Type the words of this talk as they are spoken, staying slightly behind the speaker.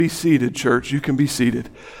Be seated, church. You can be seated.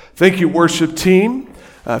 Thank you, worship team.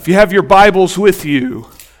 If you have your Bibles with you,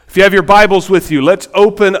 let's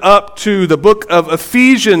open up to the book of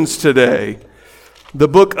Ephesians today. The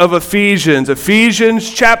book of Ephesians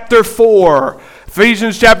chapter 4.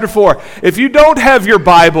 Ephesians chapter 4. If you don't have a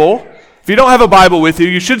Bible with you,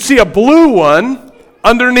 you should see a blue one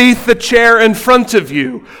underneath the chair in front of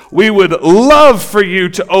you. We would love for you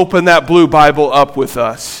to open that blue Bible up with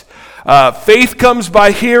us. Faith comes by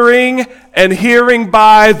hearing, and hearing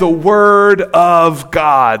by the Word of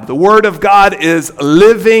God. The Word of God is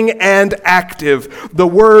living and active. The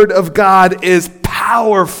Word of God is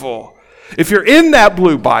powerful. If you're in that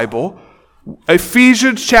blue Bible,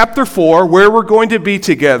 Ephesians chapter 4, where we're going to be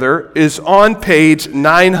together, is on page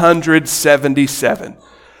 977.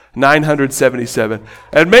 977.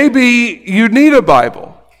 And maybe you need a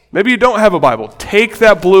Bible. Maybe you don't have a Bible. Take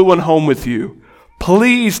that blue one home with you.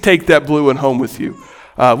 Please take that blue one home with you.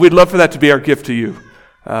 We'd love for that to be our gift to you.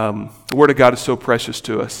 The Word of God is so precious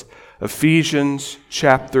to us. Ephesians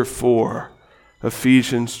chapter 4.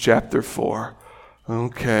 Ephesians chapter 4.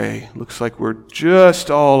 Okay, looks like we're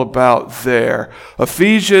just all about there.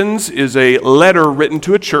 Ephesians is a letter written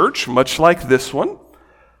to a church, much like this one,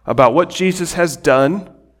 about what Jesus has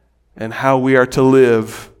done and how we are to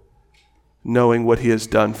live knowing what He has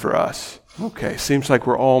done for us. Okay, seems like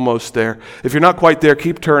we're almost there. If you're not quite there,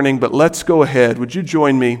 keep turning, but let's go ahead. Would you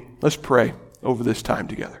join me? Let's pray over this time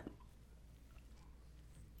together.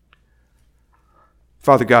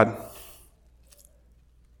 Father God,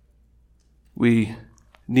 we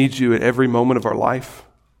need you at every moment of our life.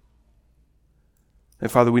 And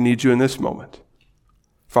Father, we need you in this moment.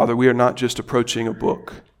 Father, we are not just approaching a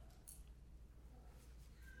book.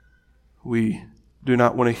 We do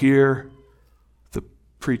not want to hear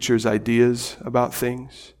preacher's ideas about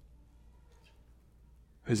things,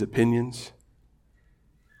 his opinions.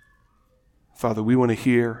 Father, we want to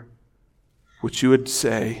hear what you would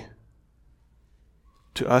say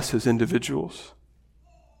to us as individuals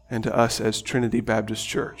and to us as Trinity Baptist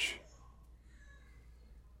Church.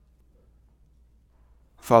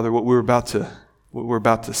 Father, what we're about to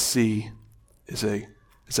see is a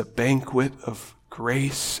banquet of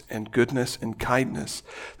grace and goodness and kindness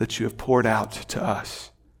that you have poured out to us.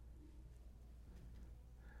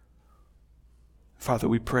 Father,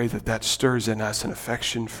 we pray that stirs in us an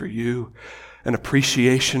affection for you, an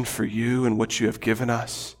appreciation for you and what you have given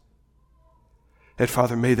us. And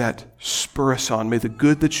Father, may that spur us on. May the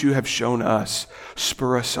good that you have shown us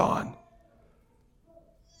spur us on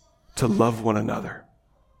to love one another.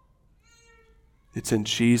 It's in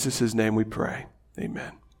Jesus' name we pray.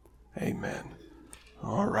 Amen. Amen.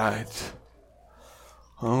 All right.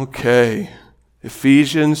 Okay.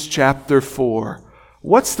 Ephesians chapter 4.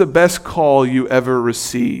 What's the best call you ever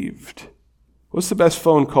received? What's the best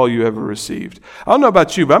phone call you ever received? I don't know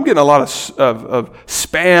about you, but I'm getting a lot of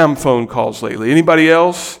spam phone calls lately. Anybody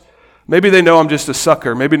else? Maybe they know I'm just a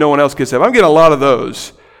sucker. Maybe no one else gets that. I'm getting a lot of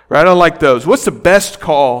those. Right? I don't like those. What's the best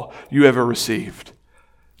call you ever received?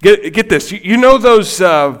 Get this. You know those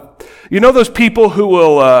people who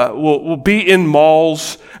will be in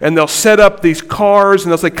malls and they'll set up these cars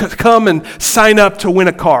and they'll say, come and sign up to win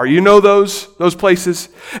a car. You know those places?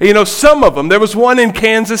 And you know, some of them, there was one in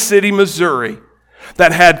Kansas City, Missouri,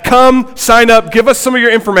 that had come, sign up, give us some of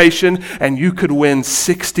your information, and you could win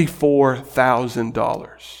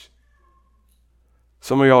 $64,000.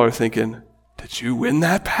 Some of y'all are thinking, did you win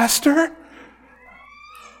that, Pastor?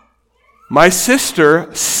 My sister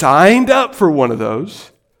signed up for one of those,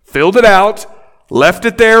 filled it out, left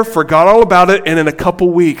it there, forgot all about it, and in a couple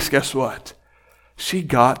weeks, guess what? She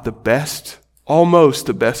got almost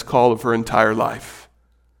the best call of her entire life.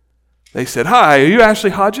 They said, "Hi, are you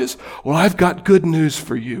Ashley Hodges? Well, I've got good news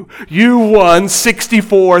for you. You won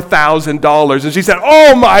 $64,000. And she said,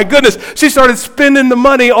 "Oh my goodness." She started spending the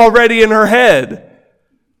money already in her head.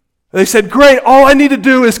 They said, "Great, all I need to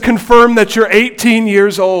do is confirm that you're 18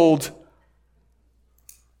 years old.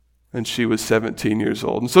 And she was 17 years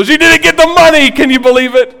old. And so she didn't get the money. Can you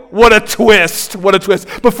believe it? What a twist. What a twist.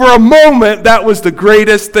 But for a moment, that was the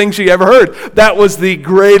greatest thing she ever heard. That was the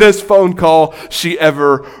greatest phone call she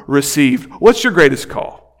ever received. What's your greatest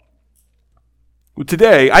call? Well,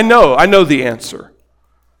 today, I know the answer.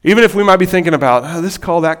 Even if we might be thinking about this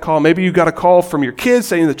call, that call. Maybe you got a call from your kids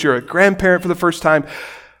saying that you're a grandparent for the first time.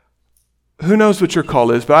 Who knows what your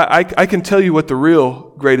call is? But I can tell you what the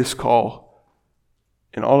real greatest call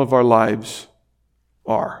in all of our lives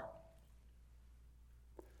are.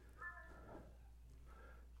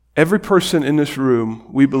 Every person in this room,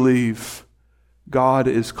 we believe God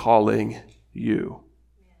is calling you.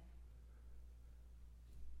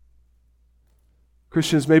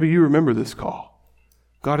 Christians, maybe you remember this call.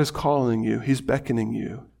 God is calling you. He's beckoning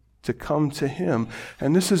you to come to Him.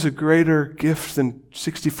 And this is a greater gift than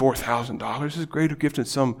 $64,000. This is a greater gift than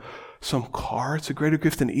some car. It's a greater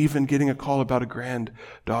gift than even getting a call about a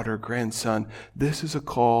granddaughter, grandson. This is a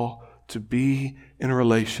call to be in a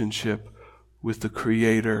relationship with the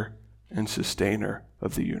Creator and Sustainer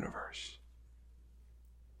of the universe.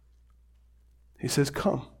 He says,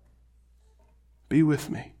 come, be with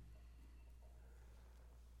me.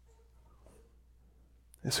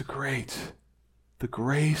 It's the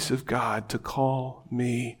grace of God to call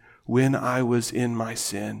me when I was in my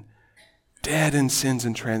sin, dead in sins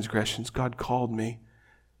and transgressions. God called me.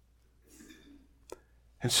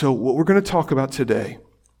 And so what we're going to talk about today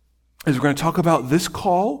is we're going to talk about this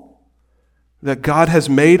call that God has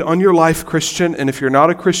made on your life, Christian. And if you're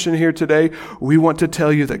not a Christian here today, we want to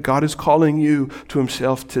tell you that God is calling you to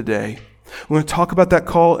Himself today. We're going to talk about that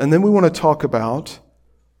call, and then we want to talk about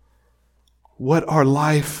what our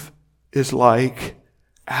life is like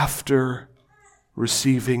after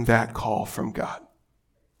receiving that call from God.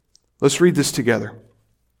 Let's read this together.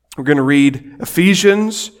 We're going to read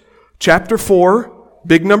Ephesians chapter 4,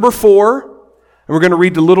 big number 4, and we're going to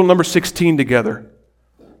read the little number 16 together.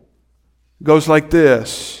 It goes like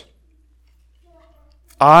this.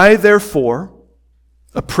 I, therefore,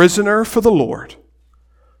 a prisoner for the Lord,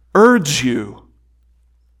 urge you,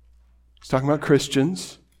 he's talking about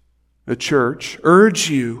Christians, the church, urge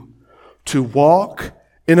you to walk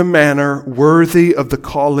in a manner worthy of the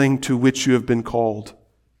calling to which you have been called,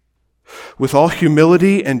 with all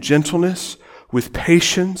humility and gentleness, with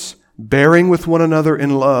patience, bearing with one another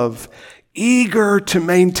in love, eager to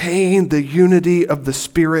maintain the unity of the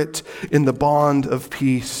Spirit in the bond of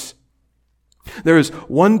peace. There is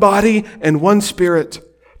one body and one Spirit,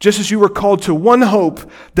 just as you were called to one hope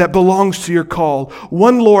that belongs to your call,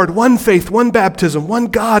 one Lord, one faith, one baptism, one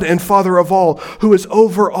God and Father of all, who is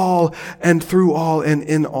over all and through all and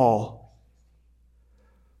in all.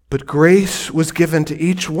 But grace was given to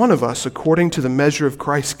each one of us according to the measure of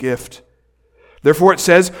Christ's gift. Therefore it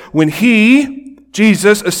says, when He,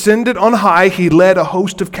 Jesus, ascended on high, He led a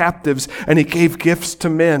host of captives and He gave gifts to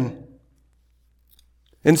men.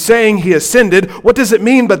 In saying He ascended, what does it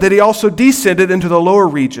mean but that He also descended into the lower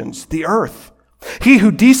regions, the earth? He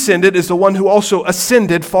who descended is the one who also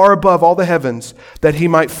ascended far above all the heavens, that He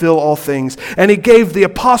might fill all things. And He gave the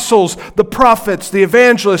apostles, the prophets, the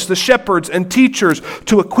evangelists, the shepherds, and teachers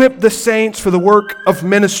to equip the saints for the work of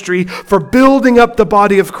ministry, for building up the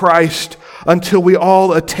body of Christ, until we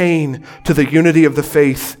all attain to the unity of the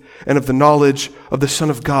faith and of the knowledge of the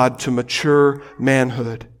Son of God, to mature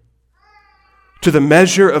manhood, to the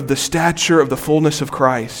measure of the stature of the fullness of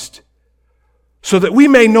Christ, so that we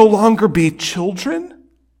may no longer be children,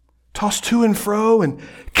 tossed to and fro and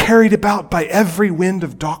carried about by every wind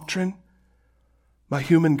of doctrine, by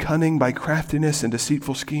human cunning, by craftiness and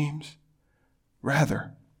deceitful schemes.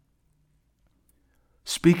 Rather,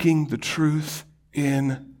 speaking the truth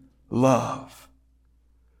in love,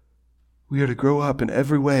 we are to grow up in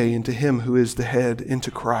every way into Him who is the head, into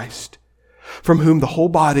Christ, from whom the whole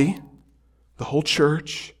body, the whole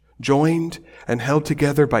church, joined and held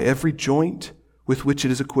together by every joint with which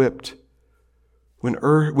it is equipped,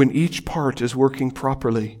 when each part is working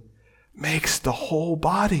properly, makes the whole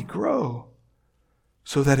body grow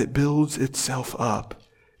so that it builds itself up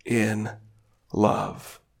in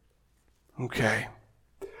love. Okay.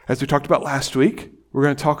 As we talked about last week, we're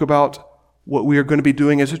going to talk about what we are going to be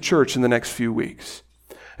doing as a church in the next few weeks.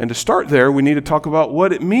 And to start there, we need to talk about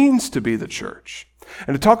what it means to be the church.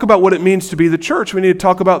 And to talk about what it means to be the church, we need to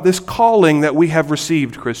talk about this calling that we have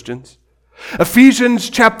received, Christians. Ephesians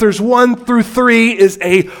chapters 1 through 3 is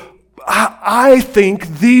I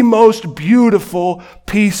think, the most beautiful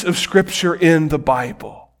piece of scripture in the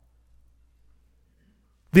Bible.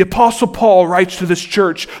 The Apostle Paul writes to this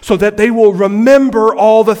church so that they will remember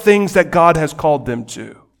all the things that God has called them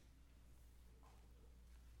to.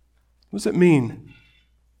 What does it mean?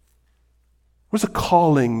 What does a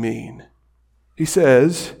calling mean? He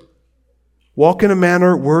says, walk in a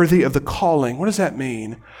manner worthy of the calling. What does that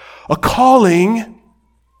mean? A calling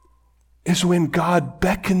is when God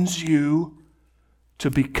beckons you to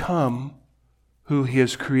become who He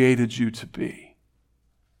has created you to be.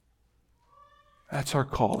 That's our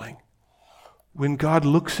calling. When God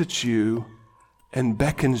looks at you and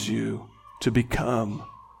beckons you to become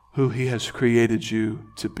who He has created you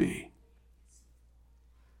to be.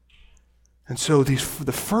 And so the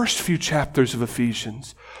first few chapters of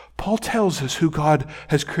Ephesians, Paul tells us who God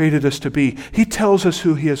has created us to be. He tells us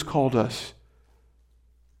who He has called us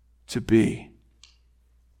to be.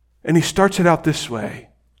 And he starts it out this way.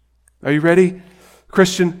 Are you ready?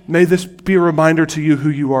 Christian, may this be a reminder to you who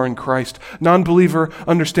you are in Christ. Non-believer,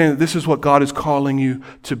 understand that this is what God is calling you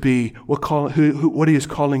to be, what He is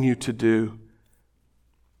calling you to do.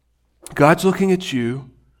 God's looking at you.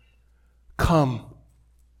 Come.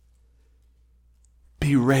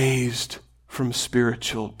 Be raised from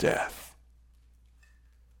spiritual death.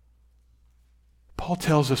 Paul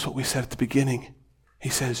tells us what we said at the beginning. He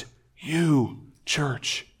says, you,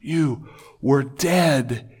 church, you were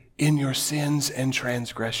dead in your sins and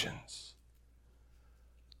transgressions.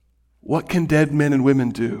 What can dead men and women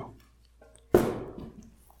do?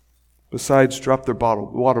 Besides drop their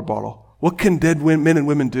water bottle. What can dead men and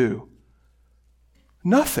women do?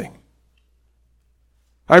 Nothing.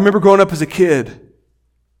 I remember growing up as a kid.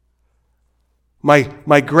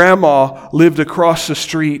 My grandma lived across the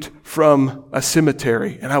street from a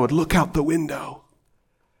cemetery, and I would look out the window,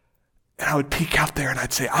 and I would peek out there, and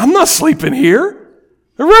I'd say, I'm not sleeping here.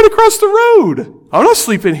 They're right across the road. I'm not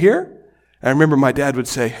sleeping here. And I remember my dad would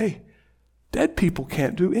say, hey, dead people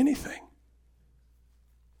can't do anything.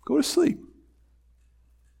 Go to sleep.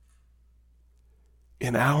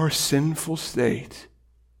 In our sinful state,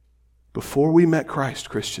 before we met Christ,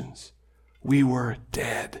 Christians, we were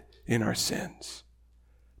dead in our sins.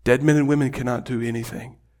 Dead men and women cannot do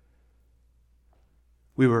anything.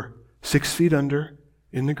 We were 6 feet under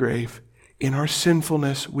in the grave. In our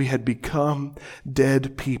sinfulness, we had become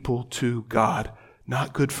dead people to God.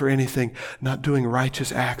 Not good for anything, not doing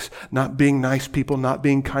righteous acts, not being nice people, not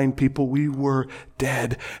being kind people. We were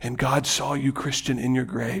dead. And God saw you, Christian, in your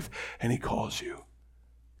grave, and He calls you.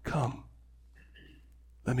 Come.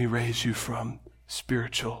 Let me raise you from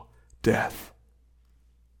spiritual death.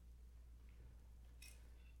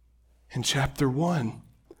 In chapter 1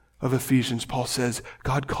 of Ephesians, Paul says,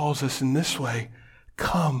 God calls us in this way.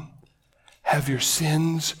 Come. Have your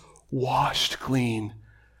sins washed clean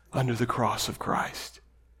under the cross of Christ.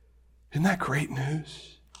 Isn't that great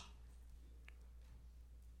news?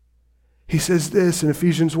 He says this in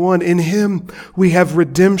Ephesians 1, in Him we have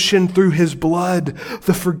redemption through His blood,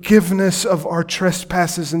 the forgiveness of our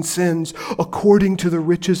trespasses and sins, according to the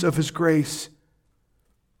riches of His grace,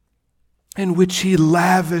 in which He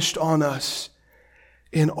lavished on us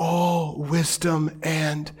in all wisdom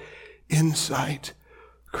and insight.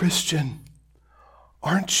 Christian,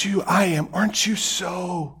 aren't you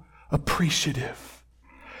so appreciative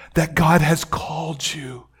that God has called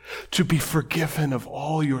you to be forgiven of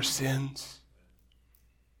all your sins?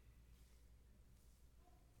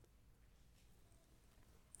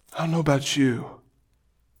 I don't know about you,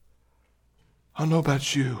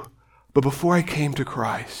 but before I came to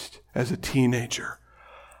Christ as a teenager,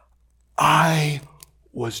 I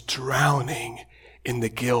was drowning in the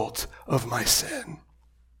guilt of my sin.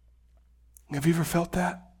 Have you ever felt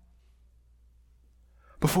that?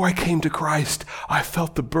 Before I came to Christ, I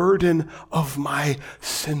felt the burden of my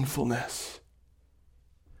sinfulness.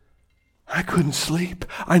 I couldn't sleep.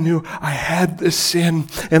 I knew I had this sin,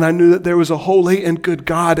 and I knew that there was a holy and good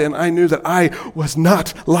God, and I knew that I was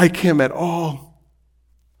not like Him at all.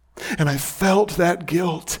 And I felt that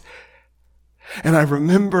guilt. And I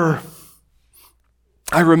remember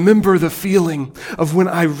the feeling of when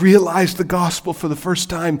I realized the gospel for the first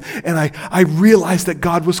time, and I realized that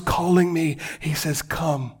God was calling me. He says,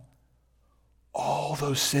 come, all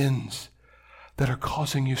those sins that are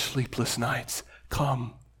causing you sleepless nights,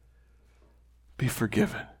 come, be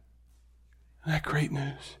forgiven. Isn't that great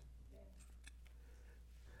news?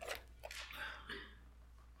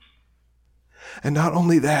 And not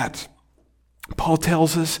only that, Paul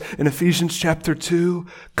tells us in Ephesians chapter 2,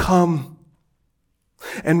 come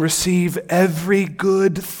and receive every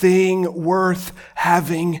good thing worth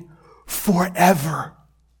having forever.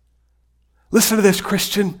 Listen to this,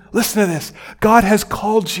 Christian. Listen to this. God has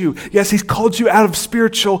called you. Yes, He's called you out of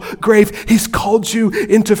spiritual grave. He's called you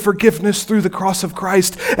into forgiveness through the cross of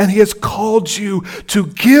Christ. And He has called you to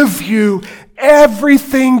give you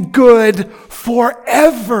everything good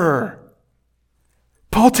forever.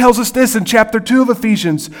 Paul tells us this in chapter 2 of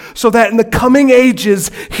Ephesians, so that in the coming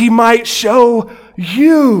ages He might show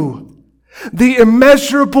you the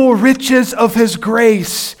immeasurable riches of His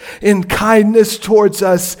grace in kindness towards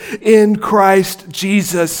us in Christ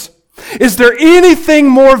Jesus. Is there anything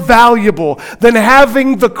more valuable than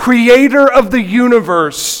having the Creator of the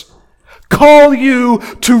universe call you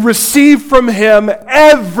to receive from Him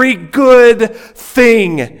every good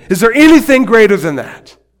thing? Is there anything greater than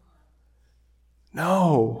that?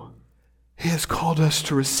 No. He has called us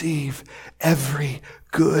to receive every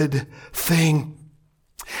good thing.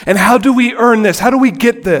 And how do we earn this? How do we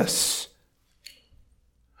get this?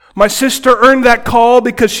 My sister earned that call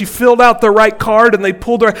because she filled out the right card and they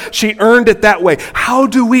pulled her. She earned it that way. How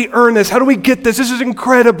do we earn this? How do we get this? This is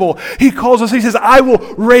incredible. He calls us, he says, I will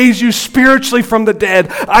raise you spiritually from the dead.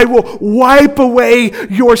 I will wipe away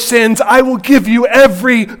your sins. I will give you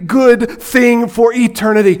every good thing for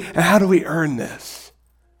eternity. And how do we earn this?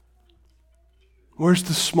 Where's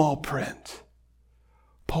the small print?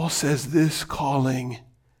 Paul says this calling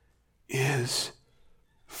is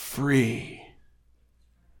free.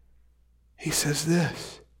 He says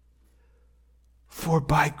this, for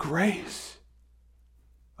by grace,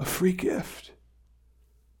 a free gift,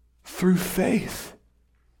 through faith,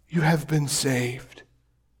 you have been saved.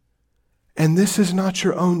 And this is not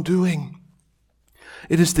your own doing.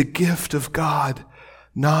 It is the gift of God,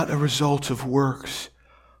 not a result of works,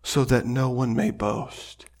 so that no one may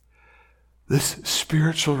boast. This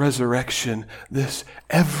spiritual resurrection, this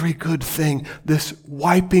every good thing, this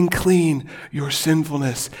wiping clean your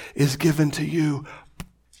sinfulness is given to you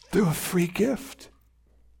through a free gift.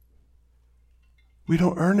 We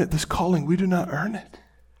don't earn it. This calling, we do not earn it.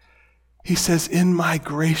 He says, in my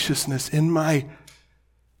graciousness, in my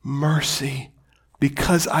mercy,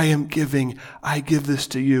 because I am giving, I give this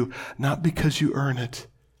to you, not because you earn it,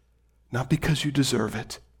 not because you deserve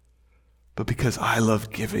it, but because I love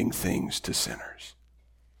giving things to sinners.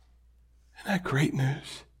 Isn't that great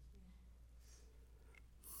news?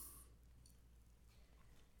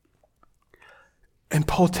 And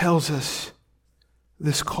Paul tells us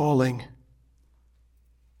this calling.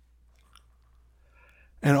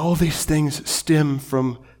 And all these things stem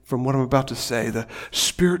from what I'm about to say, the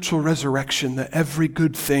spiritual resurrection, the every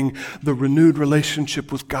good thing, the renewed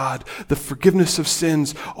relationship with God, the forgiveness of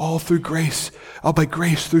sins, all through grace, all by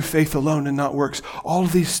grace through faith alone and not works. All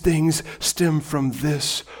of these things stem from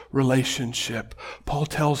this relationship. Paul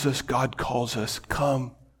tells us, God calls us,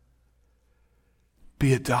 come,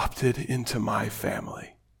 be adopted into my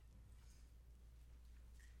family.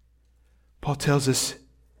 Paul tells us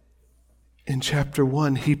in chapter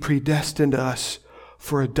 1, he predestined us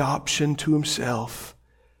for adoption to himself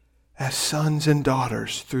as sons and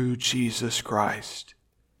daughters through Jesus Christ,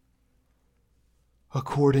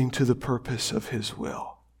 according to the purpose of his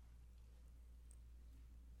will.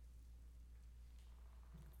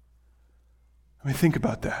 I mean, think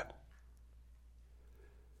about that.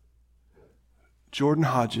 Jordan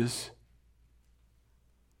Hodges,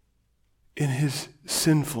 in his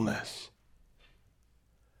sinfulness.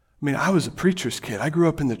 I mean, I was a preacher's kid. I grew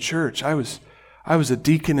up in the church. I was a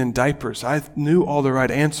deacon in diapers. I knew all the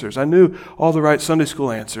right answers. I knew all the right Sunday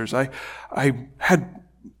school answers. I had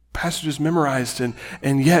passages memorized,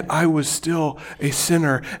 and yet I was still a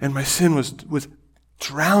sinner, and my sin was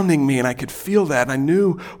drowning me, and I could feel that. And I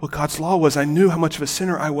knew what God's law was. I knew how much of a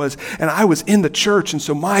sinner I was, and I was in the church. And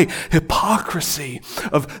so my hypocrisy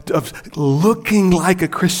of looking like a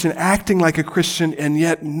Christian, acting like a Christian, and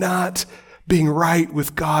yet not being right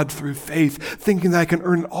with God through faith, thinking that I can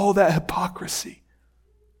earn all that hypocrisy.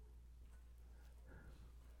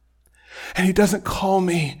 And he doesn't call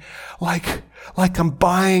me like I'm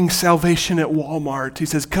buying salvation at Walmart. He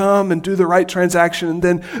says, come and do the right transaction and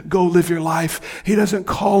then go live your life. He doesn't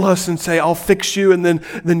call us and say, I'll fix you and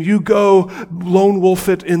then you go lone wolf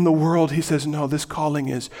it in the world. He says, no, this calling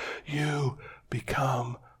is you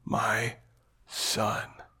become my son.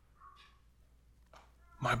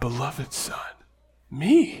 My beloved son,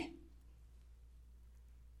 me.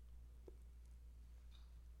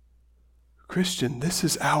 Christian, this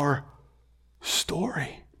is our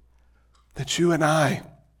story, that you and I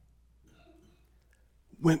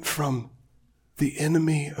went from the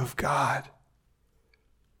enemy of God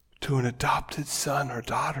to an adopted son or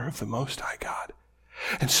daughter of the Most High God.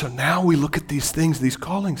 And so now we look at these things, these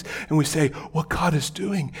callings, and we say, what God is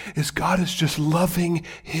doing is God is just loving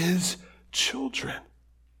his children.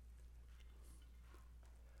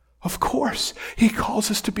 Of course, he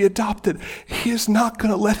calls us to be adopted. He is not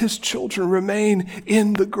going to let his children remain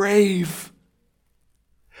in the grave.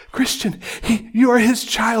 Christian, you are his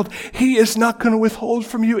child. He is not going to withhold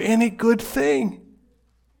from you any good thing.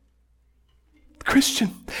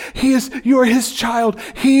 Christian, you are his child.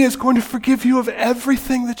 He is going to forgive you of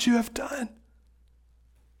everything that you have done.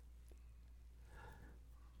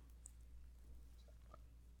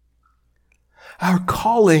 Our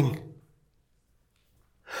calling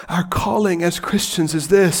as Christians is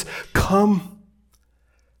this: come,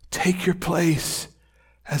 take your place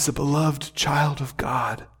as a beloved child of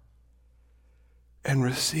God and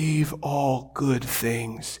receive all good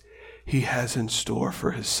things he has in store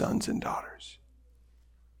for his sons and daughters.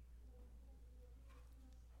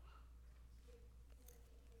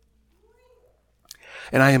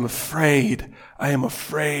 And I am afraid I am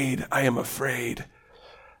afraid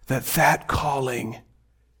that calling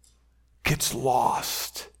gets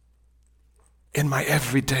lost in my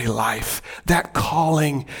everyday life. That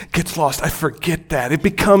calling gets lost. I forget that. It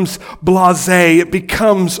becomes blasé. It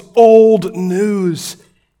becomes old news.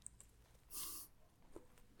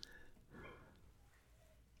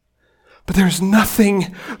 But there's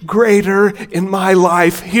nothing greater in my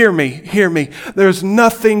life. Hear me. There's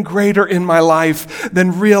nothing greater in my life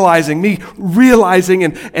than realizing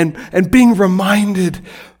and being reminded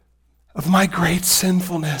of my great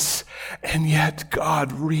sinfulness. And yet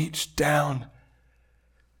God reached down.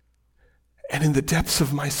 And in the depths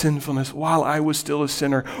of my sinfulness, while I was still a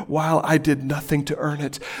sinner, while I did nothing to earn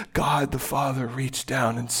it, God the Father reached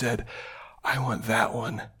down and said, I want that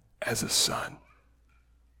one as a son.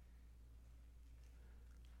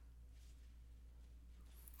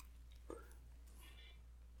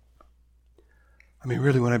 I mean,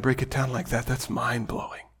 really, when I break it down like that, that's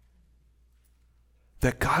mind-blowing.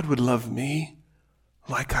 That God would love me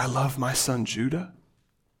like I love my son Judah?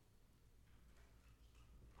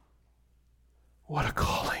 What a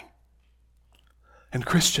calling. And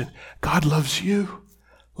Christian, God loves you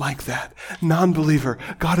like that. Non-believer,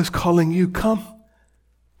 God is calling you, come,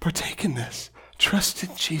 partake in this. Trust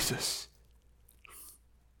in Jesus.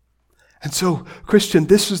 And so, Christian,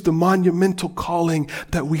 this is the monumental calling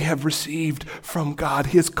that we have received from God.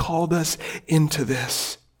 He has called us into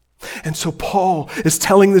this. And so Paul is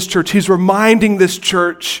telling this church, he's reminding this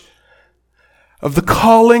church of the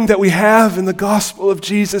calling that we have in the gospel of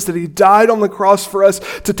Jesus, that he died on the cross for us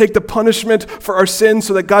to take the punishment for our sins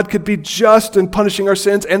so that God could be just in punishing our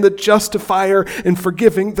sins and the justifier in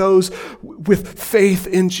forgiving those with faith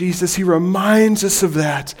in Jesus. He reminds us of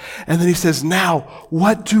that. And then he says, now,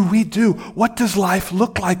 what do we do? What does life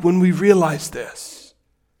look like when we realize this?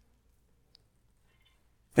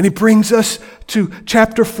 And he brings us to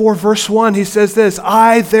chapter 4, verse 1. He says this,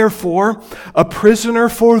 I, therefore, a prisoner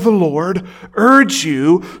for the Lord, urge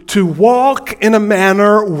you to walk in a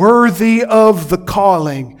manner worthy of the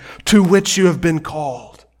calling to which you have been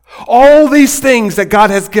called. All these things that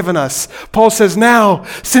God has given us. Paul says, now,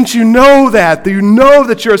 since you know that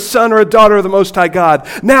you're a son or a daughter of the Most High God,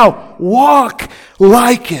 now walk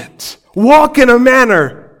like it. Walk in a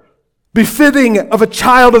manner befitting of a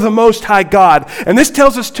child of the Most High God. And this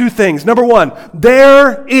tells us two things. Number one,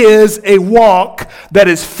 there is a walk that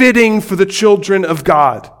is fitting for the children of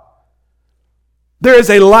God. There is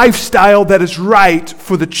a lifestyle that is right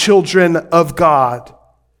for the children of God.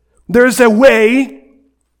 There's a walk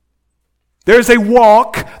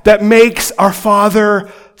that makes our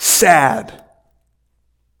Father sad.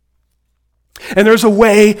 And there's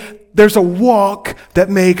a walk that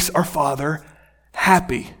makes our Father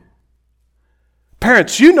happy.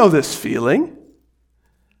 Parents, you know this feeling.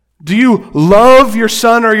 Do you love your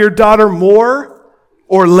son or your daughter more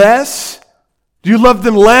or less? Do you love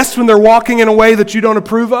them less when they're walking in a way that you don't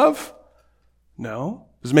approve of? No.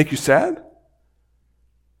 Does it make you sad?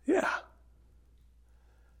 Yeah.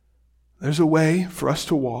 There's a way for us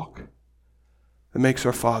to walk that makes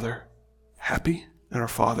our Father happy and our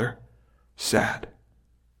Father sad.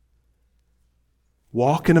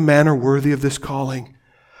 Walk in a manner worthy of this calling.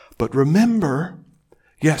 But remember,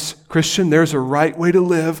 yes, Christian, there's a right way to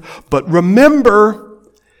live, but remember,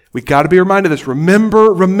 we got to be reminded of this.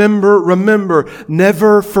 Remember,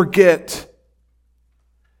 never forget.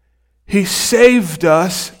 He saved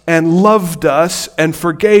us and loved us and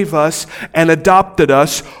forgave us and adopted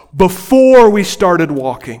us before we started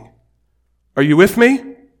walking. Are you with me?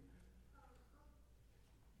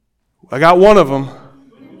 I got one of them.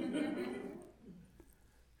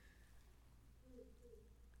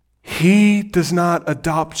 He does not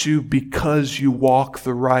adopt you because you walk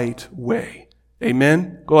the right way.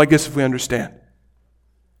 Amen? Well, I guess if we understand.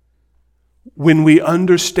 When we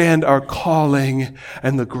understand our calling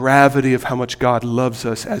and the gravity of how much God loves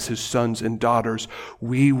us as His sons and daughters,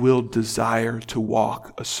 we will desire to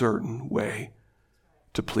walk a certain way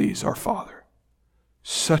to please our Father.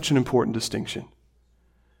 Such an important distinction.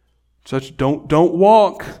 Don't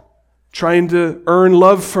walk trying to earn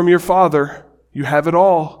love from your Father. You have it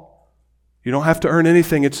all. You don't have to earn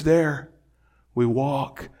anything. It's there. We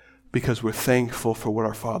walk because we're thankful for what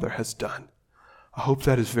our Father has done. I hope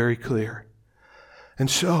that is very clear. And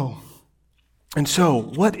so,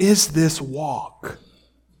 what is this walk?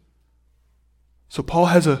 So Paul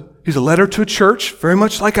he's a letter to a church, very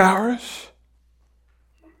much like ours.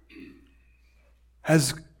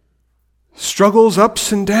 Has struggles,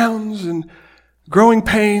 ups and downs, and growing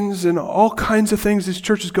pains and all kinds of things this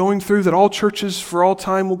church is going through that all churches for all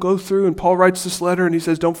time will go through. And Paul writes this letter and he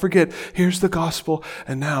says, don't forget, here's the gospel.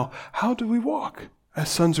 And now, how do we walk as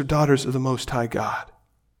sons or daughters of the Most High God?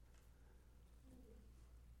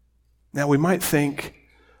 Now we might think,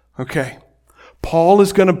 okay, Paul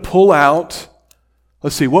is going to pull out,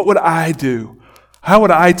 let's see, what would I do? How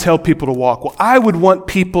would I tell people to walk? Well, I would want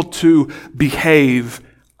people to behave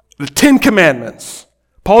the 10 Commandments.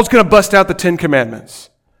 Paul's going to bust out the 10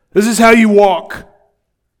 Commandments. This is how you walk.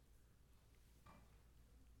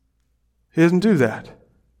 He doesn't do that.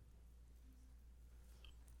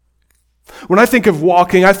 When I think of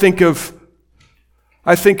walking, I think of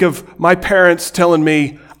my parents telling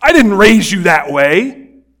me, I didn't raise you that way.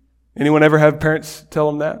 Anyone ever have parents tell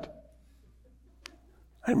them that?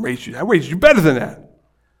 I didn't raise you. I raised you better than that.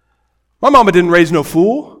 My mama didn't raise no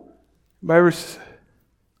fool.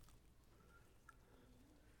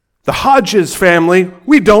 The Hodges family,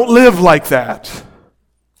 we don't live like that.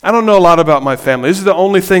 I don't know a lot about my family. This is the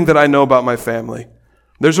only thing that I know about my family.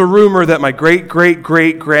 There's a rumor that my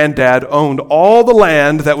great-great-great-granddad owned all the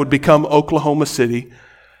land that would become Oklahoma City,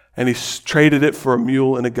 and he traded it for a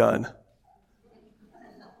mule and a gun.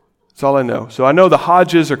 That's all I know. So I know the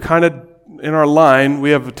Hodges are kind of in our line.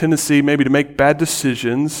 We have a tendency maybe to make bad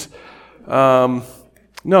decisions. No,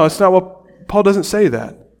 it's not what Paul doesn't say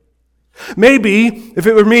that. Maybe, if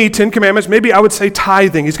it were me, 10 Commandments, maybe I would say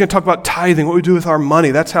tithing. He's going to talk about tithing, what we do with our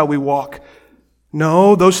money. That's how we walk.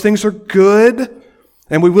 No, those things are good,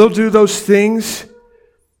 and we will do those things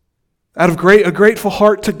out of a grateful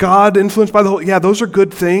heart to God, influenced by the Holy. Yeah, those are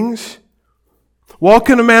good things. Walk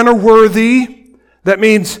in a manner worthy. That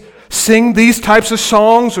means sing these types of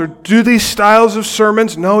songs or do these styles of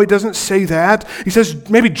sermons. No, he doesn't say that. He says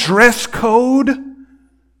maybe dress code.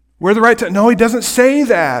 Wear the right time. No, he doesn't say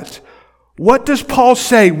that. What does Paul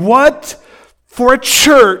say? What, for a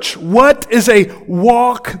church, what is a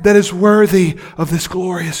walk that is worthy of this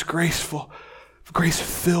glorious, graceful,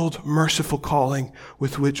 grace-filled, merciful calling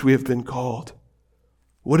with which we have been called?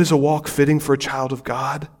 What is a walk fitting for a child of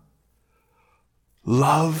God?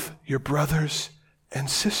 Love your brothers and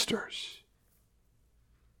sisters.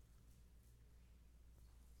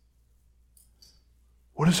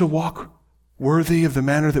 What is a walk worthy of the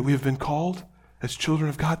manner that we have been called as children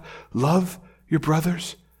of God? Love your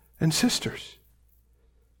brothers and sisters.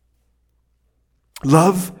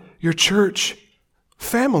 Love your church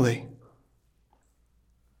family.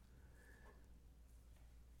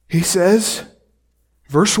 He says,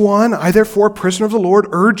 verse 1, I therefore, prisoner of the Lord,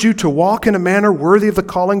 urge you to walk in a manner worthy of the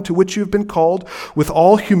calling to which you have been called, with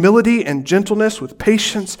all humility and gentleness, with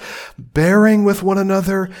patience, bearing with one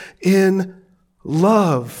another in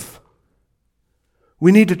love.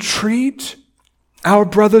 We need to treat our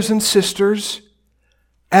brothers and sisters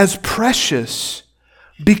as precious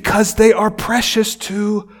because they are precious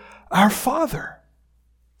to our Father.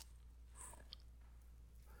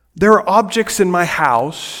 There are objects in my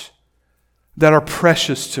house that are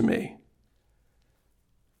precious to me.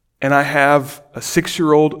 And I have a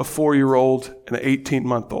 6-year-old, a 4-year-old, and an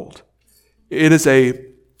 18-month-old. It is a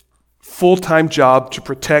full-time job to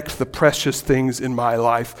protect the precious things in my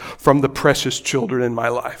life from the precious children in my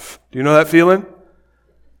life. Do you know that feeling?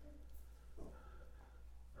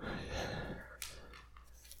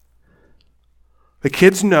 The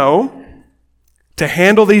kids know to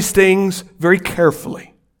handle these things very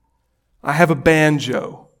carefully. I have a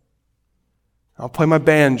banjo. I'll play my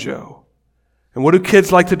banjo. And what do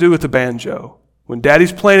kids like to do with the banjo? When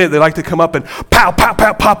daddy's playing it, they like to come up and pow, pow,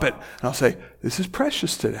 pow, pop it. And I'll say, this is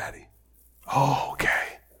precious to daddy. Oh, okay.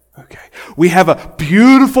 We have a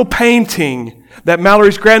beautiful painting that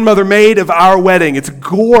Mallory's grandmother made of our wedding. It's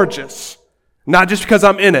gorgeous. Not just because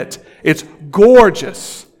I'm in it. It's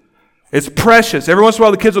gorgeous. It's precious. Every once in a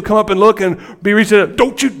while the kids will come up and look and be reaching out,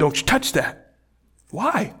 don't you touch that.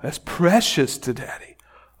 Why? That's precious to daddy.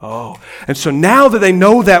 Oh. And so now that they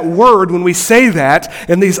know that word, when we say that,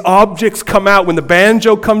 and these objects come out, when the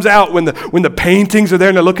banjo comes out, when the paintings are there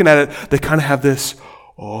and they're looking at it, they kind of have this,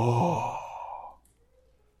 oh,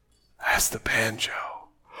 that's the banjo.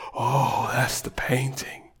 Oh, that's the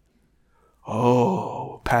painting.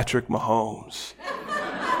 Oh, Patrick Mahomes.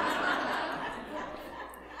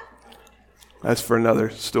 That's for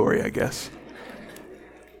another story, I guess.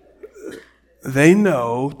 They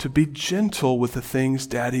know to be gentle with the things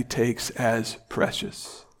Daddy takes as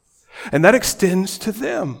precious. And that extends to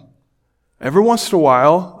them. Every once in a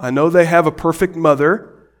while, I know they have a perfect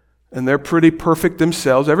mother, and they're pretty perfect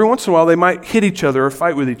themselves. Every once in a while, they might hit each other or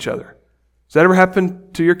fight with each other. Does that ever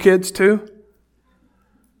happen to your kids too?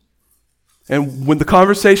 And when the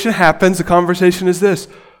conversation happens, the conversation is this: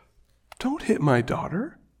 Don't hit my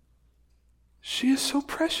daughter. She is so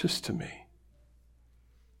precious to me.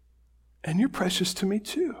 And you're precious to me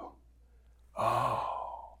too.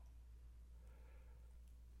 Oh.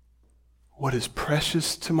 What is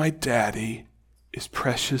precious to my daddy is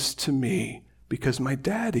precious to me because my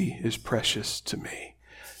daddy is precious to me.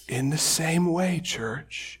 In the same way,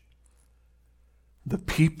 church, the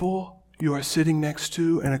people you are sitting next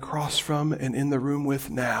to and across from and in the room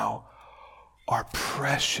with now are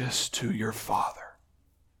precious to your Father.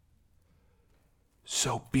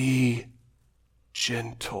 So be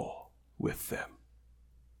gentle with them.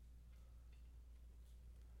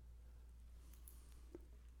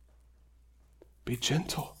 Be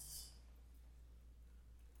gentle.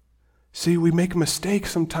 See, we make a mistake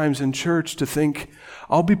sometimes in church to think,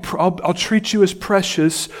 I'll treat you as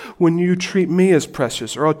precious when you treat me as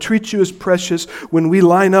precious, or I'll treat you as precious when we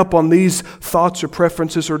line up on these thoughts or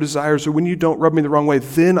preferences or desires, or when you don't rub me the wrong way,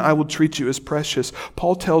 then I will treat you as precious.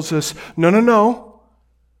 Paul tells us, no.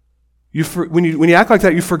 When you act like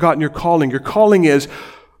that, you've forgotten your calling. Your calling is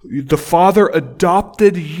the Father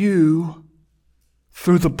adopted you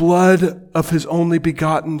through the blood of His only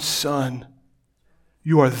begotten Son.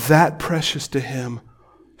 You are that precious to Him.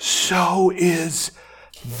 So is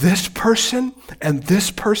this person and this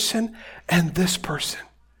person and this person.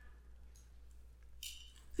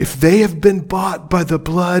 If they have been bought by the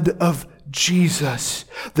blood of Jesus,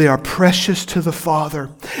 they are precious to the Father.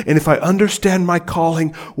 And if I understand my calling,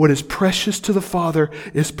 what is precious to the Father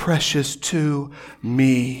is precious to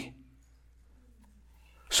me.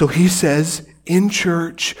 So he says, in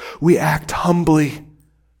church, we act humbly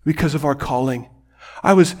because of our calling.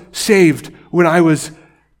 I was saved when I was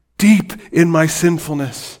deep in my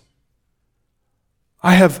sinfulness.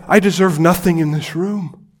 I deserve nothing in this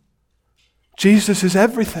room. Jesus is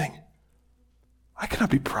everything. I cannot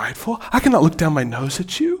be prideful. I cannot look down my nose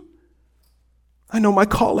at you. I know my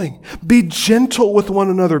calling. Be gentle with one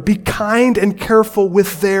another. Be kind and careful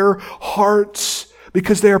with their hearts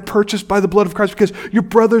because they are purchased by the blood of Christ, because your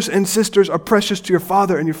brothers and sisters are precious to your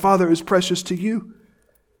Father and your Father is precious to you.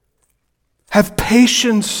 Have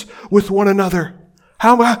patience with one another.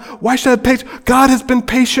 Why should I have patience? God has been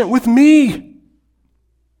patient with me.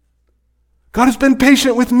 God has been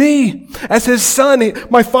patient with me. As His Son,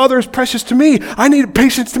 my Father is precious to me. I need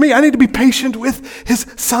patience to me. I need to be patient with His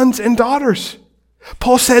sons and daughters.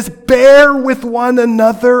 Paul says, bear with one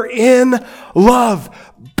another in love.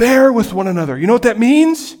 Bear with one another. You know what that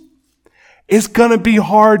means? It's going to be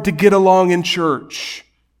hard to get along in church.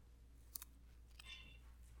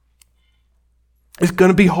 It's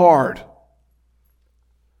going to be hard.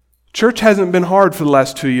 Church hasn't been hard for the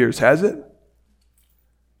last 2 years, has it?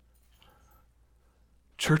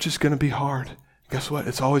 Church is going to be hard. Guess what?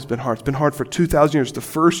 It's always been hard. It's been hard for 2,000 years. The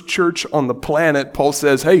first church on the planet, Paul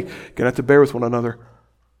says, hey, you're going to have to bear with one another.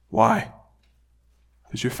 Why?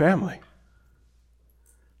 Because you're family.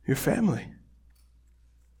 You're family.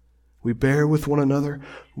 We bear with one another.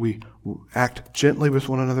 We act gently with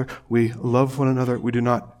one another. We love one another. We do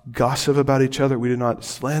not gossip about each other. We do not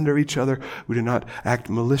slander each other. We do not act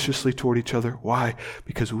maliciously toward each other. Why?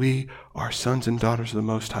 Because we are sons and daughters of the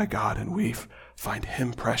Most High God, and we find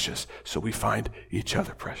Him precious, so we find each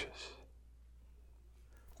other precious.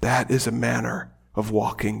 That is a manner of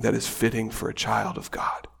walking that is fitting for a child of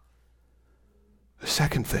God. The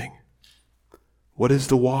second thing, what is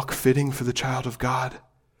the walk fitting for the child of God?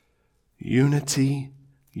 Unity,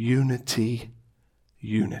 unity,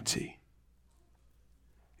 unity.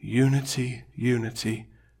 Unity, unity,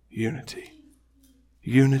 unity.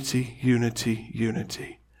 Unity, unity,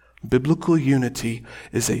 unity. Biblical unity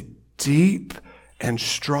is a deep and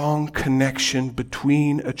strong connection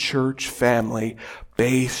between a church family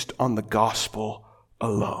based on the gospel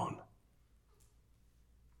alone.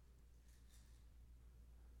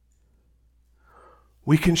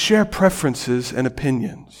 We can share preferences and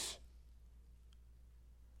opinions.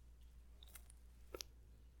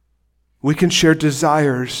 We can share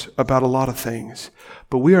desires about a lot of things,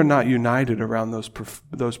 but we are not united around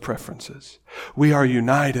those preferences. We are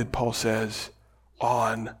united, Paul says,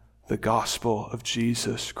 on the gospel of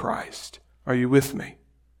Jesus Christ. Are you with me?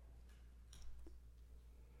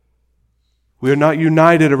 We are not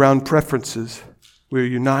united around preferences. We are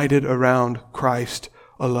united around Christ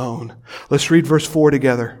alone. Let's read verse 4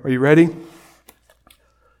 together. Are you ready?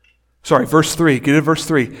 Verse 3. Get to verse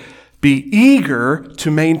 3. Be eager to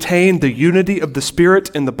maintain the unity of the Spirit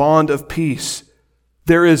in the bond of peace.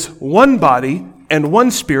 There is one body and one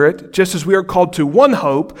Spirit, just as we are called to one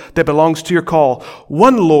hope that belongs to your call.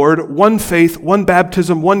 One Lord, one faith, one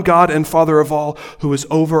baptism, one God and Father of all, who is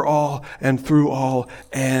over all and through all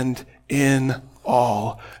and in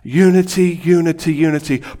all. Unity, unity,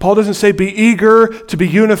 unity. Paul doesn't say be eager to be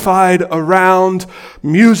unified around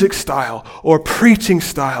music style or preaching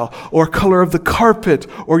style or color of the carpet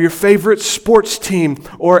or your favorite sports team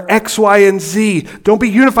or X, Y, and Z. Don't be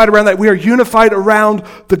unified around that. We are unified around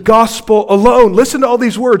the gospel alone. Listen to all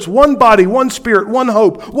these words. One body, one spirit, one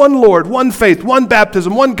hope, one Lord, one faith, one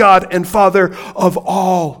baptism, one God and Father of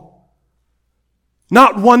all.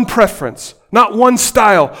 Not one preference. Not one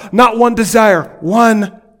style, not one desire,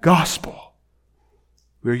 one gospel.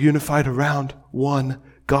 We are unified around one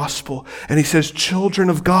gospel. And he says, children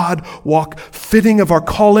of God walk fitting of our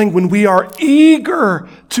calling when we are eager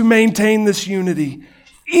to maintain this unity.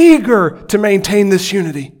 Eager to maintain this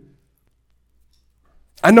unity.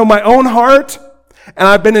 I know my own heart, and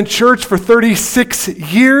I've been in church for 36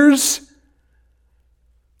 years.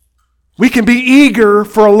 We can be eager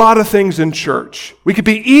for a lot of things in church. We could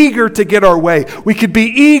be eager to get our way. We could be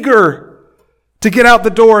eager to get out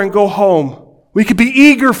the door and go home. We could be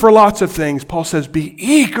eager for lots of things. Paul says, be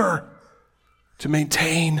eager to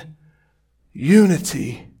maintain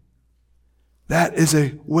unity. That is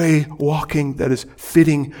a way walking that is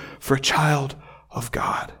fitting for a child of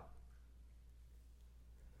God.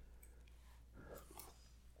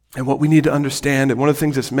 And what we need to understand, and one of the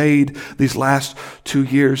things that's made these last 2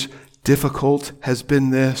 years difficult has been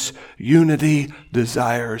this: unity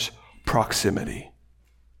desires proximity.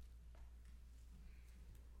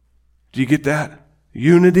 Do you get that?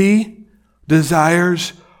 Unity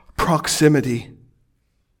desires proximity.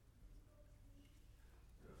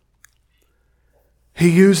 He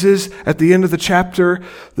uses at the end of the chapter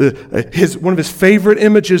one of his favorite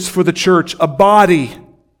images for the church, a body.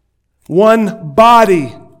 One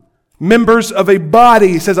body. Members of a body.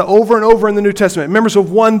 He says it over and over in the New Testament. Members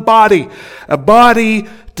of one body. A body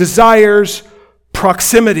desires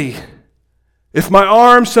proximity. If my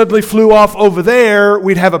arm suddenly flew off over there,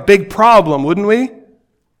 we'd have a big problem, wouldn't we? We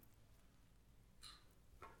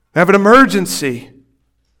have an emergency.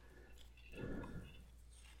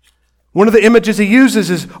 One of the images he uses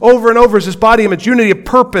is over and over is this body image, unity of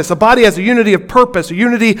purpose. A body has a unity of purpose, a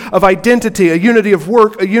unity of identity, a unity of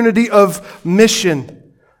work, a unity of mission.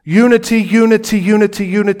 Unity, unity, unity,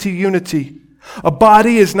 unity, unity. A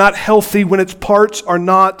body is not healthy when its parts are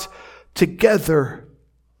not together.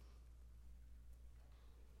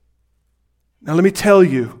 Now let me tell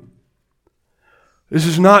you, this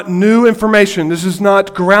is not new information. This is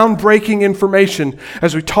not groundbreaking information.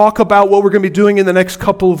 As we talk about what we're going to be doing in the next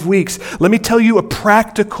couple of weeks, let me tell you a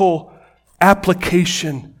practical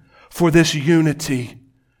application for this unity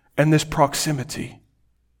and this proximity.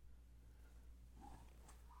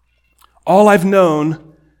 All I've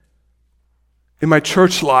known in my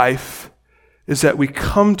church life is that we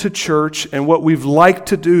come to church, and what we've liked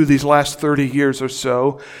to do these last 30 years or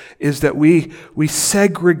so is that we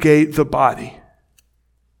segregate the body.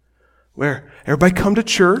 Where everybody come to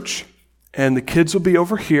church, and the kids will be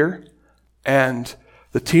over here, and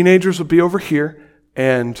the teenagers will be over here,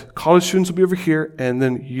 and college students will be over here, and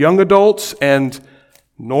then young adults and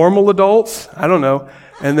normal adults, I don't know,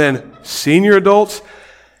 and then senior adults.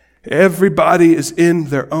 Everybody is in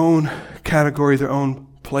their own category, their own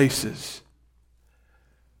places.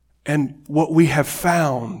 And what we have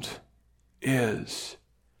found is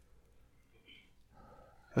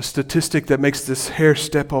a statistic that makes this hair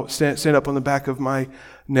stand up on the back of my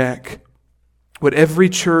neck. What every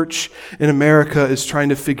church in America is trying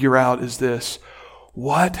to figure out is this: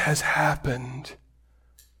 what has happened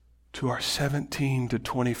to our 17 to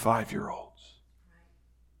 25-year-olds?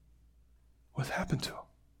 What's happened to them?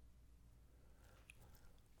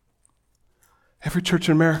 Every church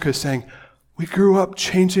in America is saying, we grew up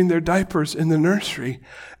changing their diapers in the nursery,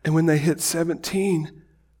 and when they hit 17,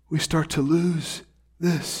 we start to lose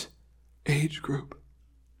this age group.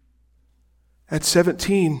 At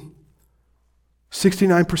 17,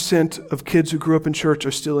 69% of kids who grew up in church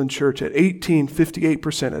are still in church. At 18,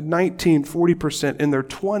 58%. At 19, 40%. In their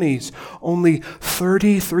 20s, only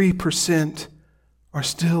 33% are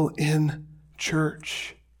still in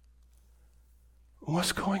church.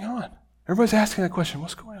 What's going on? Everybody's asking that question,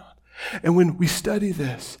 what's going on? And when we study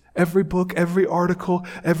this, every book, every article,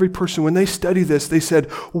 every person, when they study this, they said,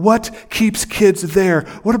 what keeps kids there?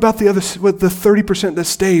 What about the 30% that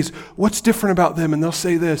stays? What's different about them? And they'll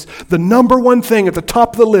say this: the number one thing at the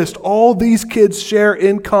top of the list all these kids share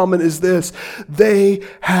in common is this: they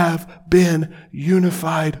have been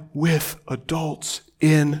unified with adults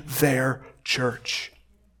in their church.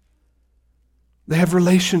 They have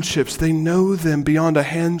relationships. They know them beyond a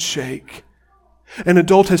handshake. An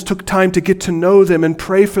adult has took time to get to know them and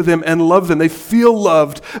pray for them and love them. They feel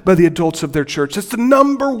loved by the adults of their church. That's the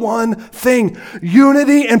number one thing.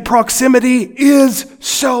 Unity and proximity is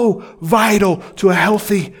so vital to a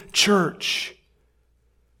healthy church.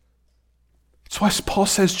 That's why Paul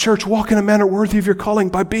says, church, walk in a manner worthy of your calling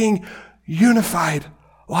by being unified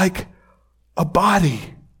like a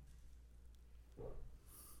body.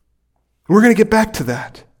 We're going to get back to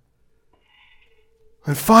that.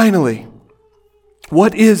 And finally,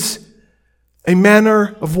 what is a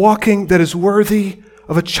manner of walking that is worthy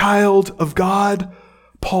of a child of God?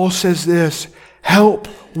 Paul says this, help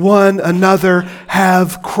one another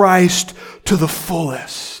have Christ to the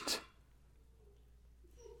fullest.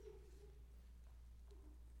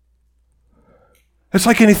 It's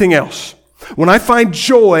like anything else. When I find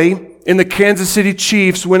joy in the Kansas City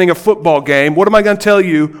Chiefs winning a football game, what am I going to tell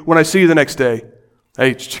you when I see you the next day?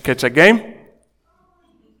 Hey, did you catch that game?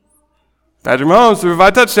 Patrick Mahomes threw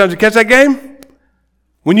 5 touchdowns. Did you catch that game?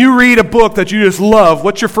 When you read a book that you just love,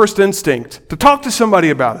 what's your first instinct? To talk to somebody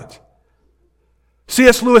about it.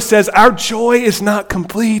 C.S. Lewis says, our joy is not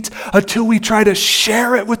complete until we try to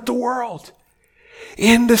share it with the world.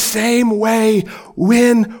 In the same way,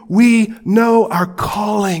 when we know our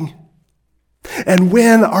calling and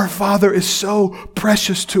when our Father is so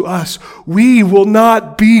precious to us, we will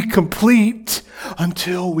not be complete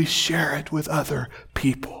until we share it with other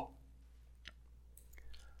people.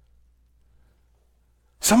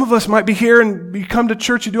 Some of us might be here and you come to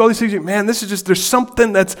church, you do all these things, man, this is just, there's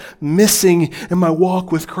something that's missing in my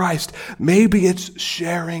walk with Christ. Maybe it's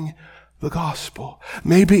sharing the gospel.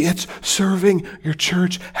 Maybe it's serving your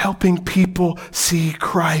church, helping people see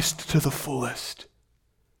Christ to the fullest.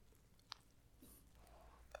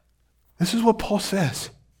 This is what Paul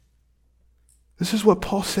says. This is what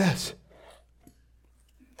Paul says.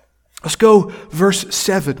 Let's go verse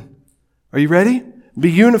 7. Are you ready?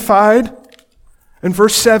 Be unified. In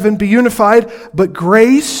verse 7, be unified, but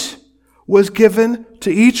grace was given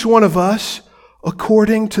to each one of us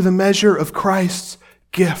according to the measure of Christ's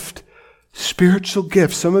gift. Spiritual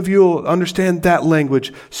gifts. Some of you will understand that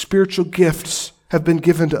language. Spiritual gifts have been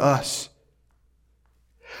given to us.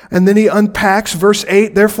 And then he unpacks verse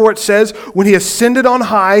 8. Therefore it says, when he ascended on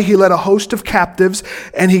high, he led a host of captives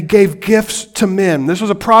and he gave gifts to men. This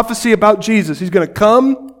was a prophecy about Jesus. He's going to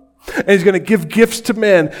come and he's going to give gifts to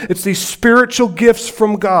men. It's these spiritual gifts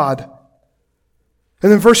from God.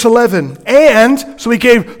 And then verse 11, and so he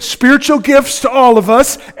gave spiritual gifts to all of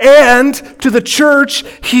us, and to the church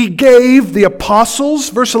he gave the apostles,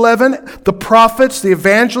 verse 11, the prophets, the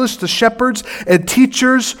evangelists, the shepherds, and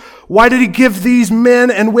teachers. Why did he give these men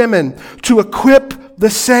and women? To equip the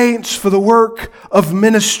saints for the work of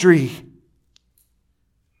ministry.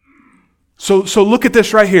 So look at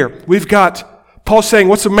this right here. We've got Paul saying,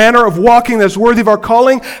 what's the manner of walking that's worthy of our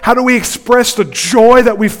calling? How do we express the joy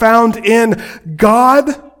that we found in God?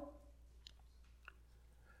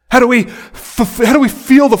 How do we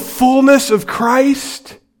feel the fullness of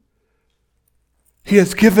Christ? He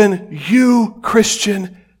has given you,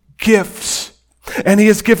 Christian, gifts. And he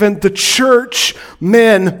has given the church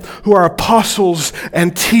men who are apostles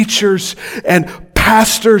and teachers and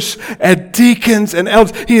pastors and deacons and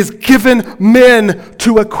elders. He has given men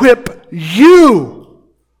to equip you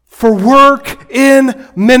for work in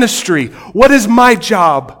ministry. What is my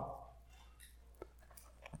job?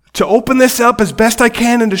 To open this up as best I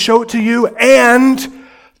can and to show it to you and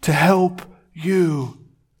to help you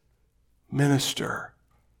minister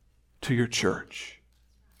to your church.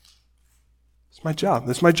 It's my job.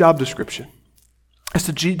 That's my job description. That's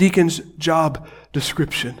the deacon's job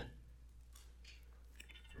description.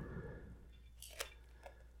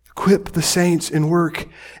 Equip the saints in work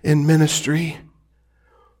in ministry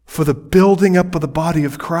for the building up of the body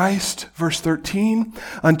of Christ, verse 13,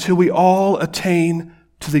 until we all attain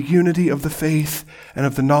to the unity of the faith and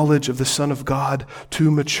of the knowledge of the Son of God,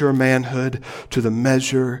 to mature manhood, to the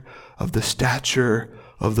measure of the stature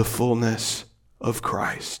of the fullness of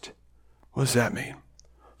Christ. What does that mean?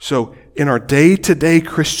 So in our day-to-day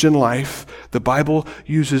Christian life, the Bible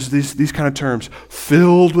uses these kind of terms,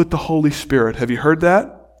 filled with the Holy Spirit. Have you heard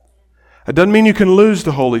that? It doesn't mean you can lose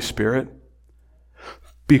the Holy Spirit.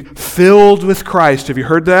 Be filled with Christ. Have you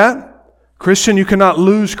heard that? Christian, you cannot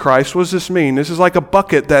lose Christ. What does this mean? This is like a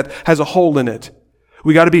bucket that has a hole in it.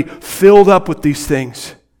 We got to be filled up with these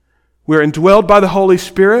things. We're indwelled by the Holy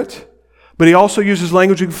Spirit, but he also uses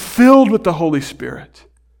language filled with the Holy Spirit.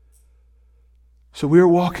 So we're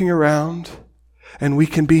walking around and we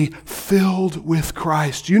can be filled with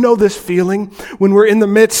Christ. You know this feeling? When we're in the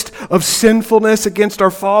midst of sinfulness against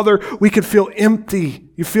our Father, we can feel empty.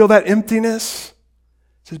 You feel that emptiness?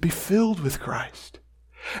 It says, be filled with Christ.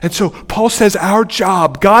 And so Paul says our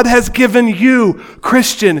job, God has given you,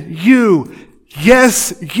 Christian, you,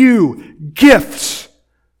 yes, you, gifts.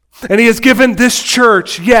 And he has given this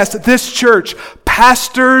church, yes, this church,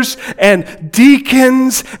 pastors and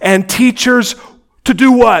deacons and teachers to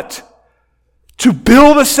do what? To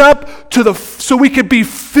build us up so we could be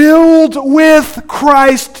filled with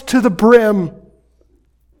Christ to the brim.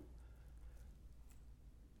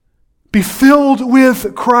 Be filled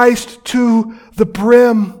with Christ to the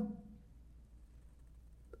brim.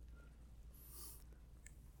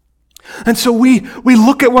 And so we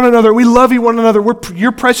look at one another, we love one another.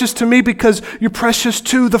 You're precious to me because you're precious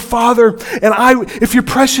to the Father. And if you're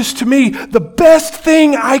precious to me, the best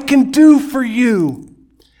thing I can do for you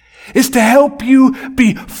is to help you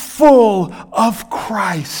be full of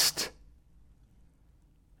Christ.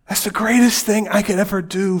 That's the greatest thing I could ever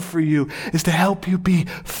do for you, is to help you be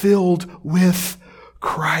filled with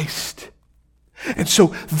Christ. And so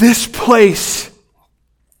this place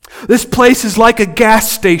is like a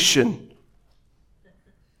gas station.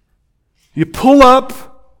 You pull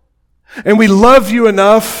up, and we love you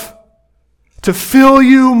enough to fill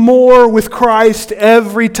you more with Christ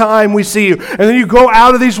every time we see you. And then you go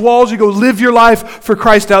out of these walls, you go live your life for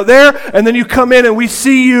Christ out there, and then you come in and we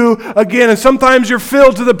see you again. And sometimes you're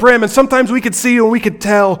filled to the brim, and sometimes we could see you and we could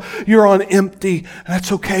tell you're on empty. And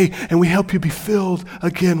that's okay. And we help you be filled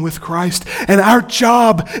again with Christ. And our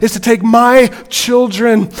job is to take my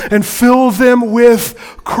children and fill them with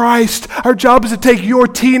Christ. Our job is to take your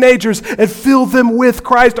teenagers and fill them with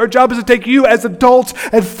Christ. Our job is to take you as adults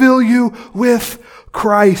and fill you with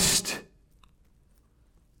Christ.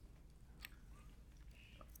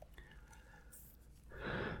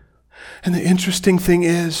 And the interesting thing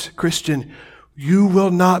is, Christian, you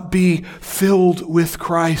will not be filled with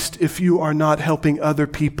Christ if you are not helping other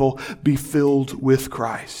people be filled with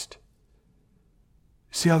Christ.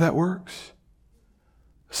 See how that works?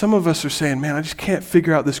 Some of us are saying, man, I just can't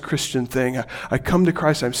figure out this Christian thing. I come to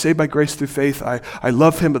Christ, I'm saved by grace through faith, I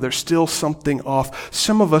love Him, but there's still something off.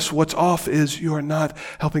 Some of us, what's off is you are not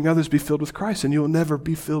helping others be filled with Christ, and you will never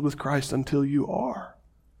be filled with Christ until you are.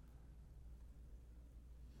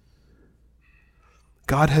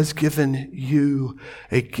 God has given you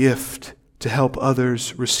a gift to help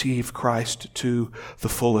others receive Christ to the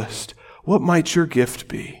fullest. What might your gift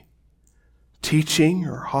be? Teaching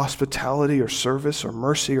or hospitality or service or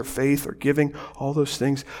mercy or faith or giving, all those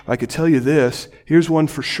things. I could tell you this, here's one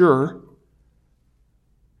for sure.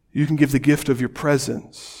 You can give the gift of your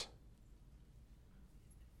presence.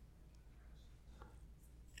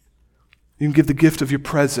 You can give the gift of your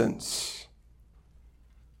presence.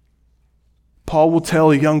 Paul will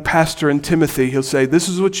tell a young pastor in Timothy, he'll say, this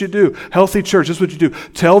is what you do. Healthy church, this is what you do.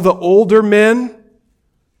 Tell the older men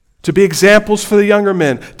to be examples for the younger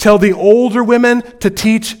men. Tell the older women to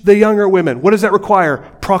teach the younger women. What does that require?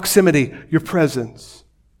 Proximity, your presence.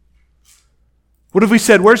 What have we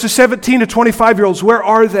said? Where's the 17 to 25-year-olds? Where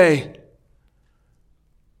are they?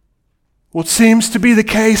 Well, it seems to be the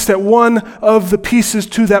case that one of the pieces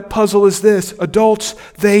to that puzzle is this. Adults,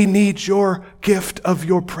 they need your gift of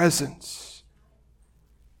your presence.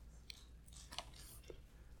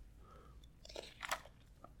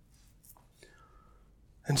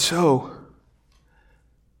 And so,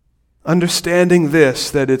 understanding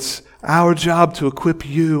this, that it's our job to equip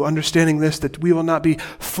you, understanding this, that we will not be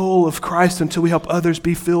full of Christ until we help others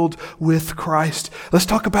be filled with Christ. Let's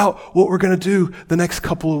talk about what we're going to do the next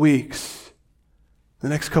couple of weeks.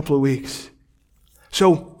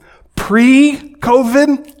 So,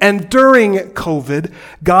 pre-COVID and during COVID,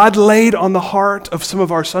 God laid on the heart of some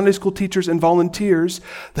of our Sunday school teachers and volunteers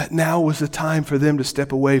that now was the time for them to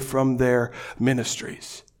step away from their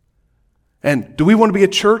ministries. And do we want to be a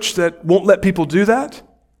church that won't let people do that?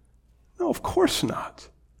 No, of course not.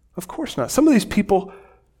 Of course not. Some of these people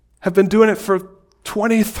have been doing it for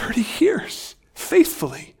 20, 30 years,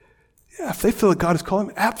 faithfully. Yeah, if they feel that God is calling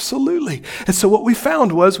them, absolutely. And so what we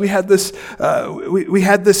found was we had this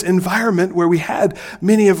environment where we had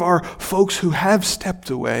many of our folks who have stepped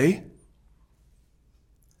away.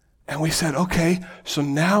 And we said, okay, so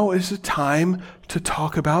now is the time to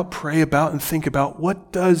talk about, pray about, and think about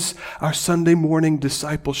what does our Sunday morning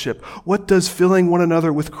discipleship, what does filling one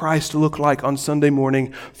another with Christ look like on Sunday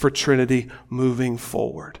morning for Trinity moving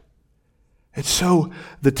forward? And so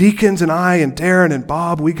the deacons and I and Darren and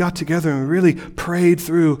Bob, we got together and we really prayed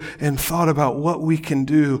through and thought about what we can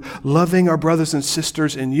do, loving our brothers and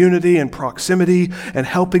sisters in unity and proximity and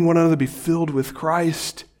helping one another be filled with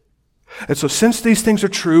Christ. And so since these things are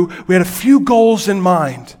true, we had a few goals in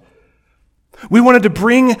mind. We wanted to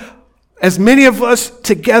bring as many of us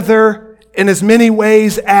together in as many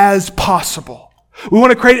ways as possible. We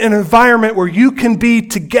want to create an environment where you can be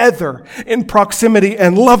together in proximity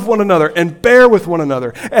and love one another and bear with one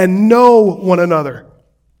another and know one another.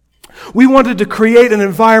 We wanted to create an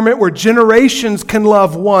environment where generations can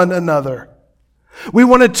love one another. We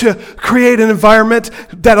wanted to create an environment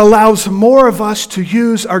that allows more of us to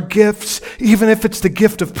use our gifts, even if it's the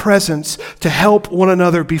gift of presence, to help one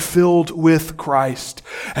another be filled with Christ.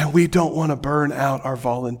 And we don't want to burn out our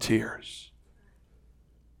volunteers.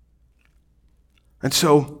 And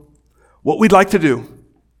so, what we'd like to do,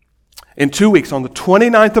 in 2 weeks, on the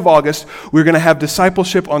 29th of August, we're going to have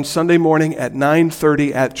discipleship on Sunday morning at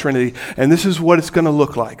 9:30 at Trinity. And this is what it's going to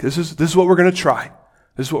look like. This is what we're going to try.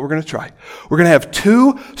 This is what we're going to try. We're going to have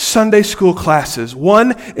 2 Sunday school classes,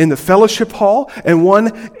 one in the fellowship hall and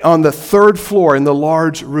one on the 3rd floor in the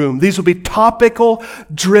large room. These will be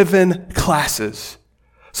topical-driven classes.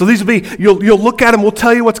 So these will be, you'll look at them, we'll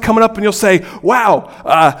tell you what's coming up, and you'll say,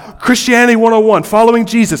 wow, Christianity 101, following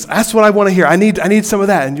Jesus, that's what I want to hear. I need some of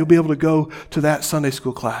that, and you'll be able to go to that Sunday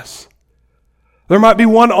school class. There might be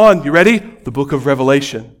one on, you ready? The book of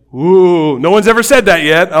Revelation. Ooh, no one's ever said that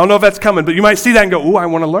yet. I don't know if that's coming, but you might see that and go, ooh, I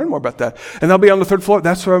want to learn more about that. And they'll be on the 3rd floor.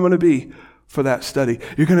 That's where I'm going to be for that study.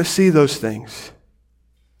 You're going to see those things.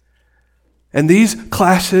 And these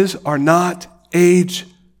classes are not age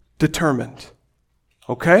determined.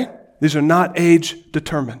 Okay? These are not age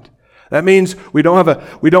determined. That means we don't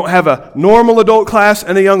have a normal adult class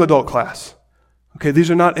and a young adult class. Okay,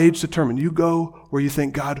 these are not age determined. You go where you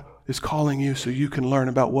think God is calling you so you can learn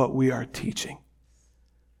about what we are teaching.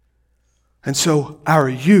 And so our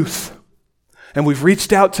youth, and we've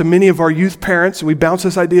reached out to many of our youth parents, and we bounce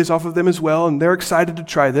these ideas off of them as well, and they're excited to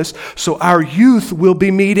try this. So our youth will be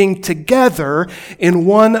meeting together in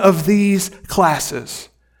one of these classes.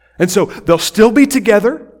 And so they'll still be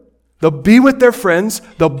together, they'll be with their friends,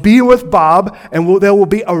 they'll be with Bob, and they will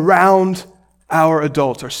be around our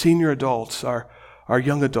adults, our senior adults, our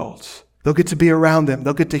young adults. They'll get to be around them.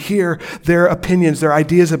 They'll get to hear their opinions, their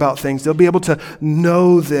ideas about things. They'll be able to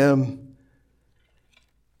know them.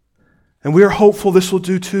 And we are hopeful this will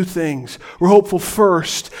do 2 things. We're hopeful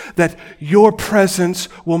first that your presence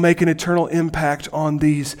will make an eternal impact on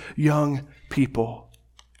these young people.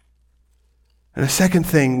 And a second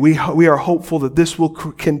thing, we are hopeful that this will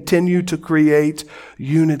continue to create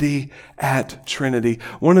unity at Trinity.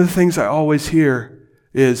 One of the things I always hear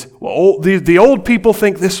is, well, the old people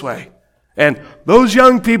think this way, and those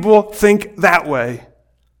young people think that way.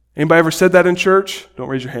 Anybody ever said that in church? Don't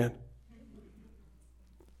raise your hand.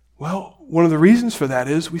 Well, one of the reasons for that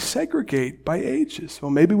is we segregate by ages.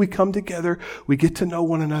 Well, maybe we come together, we get to know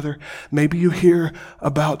one another. Maybe you hear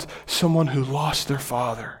about someone who lost their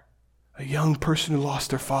father, a young person who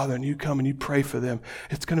lost their father, and you come and you pray for them.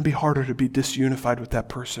 It's going to be harder to be disunified with that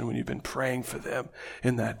person when you've been praying for them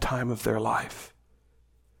in that time of their life.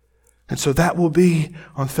 And so that will be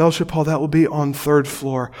on Fellowship Hall, that will be on 3rd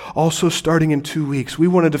floor. Also starting in 2 weeks, we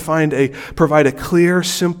wanted to provide a clear,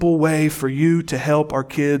 simple way for you to help our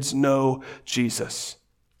kids know Jesus.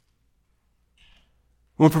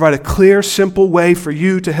 We want to provide a clear, simple way for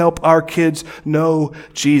you to help our kids know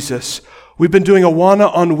Jesus. We've been doing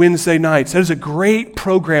Awana on Wednesday nights. That is a great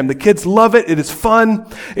program. The kids love it. It is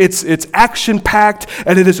fun. It's action-packed,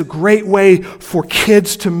 and it is a great way for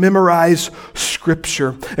kids to memorize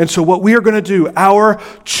Scripture. And so what we are going to do, our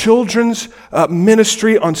children's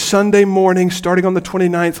ministry on Sunday morning, starting on the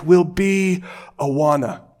 29th, will be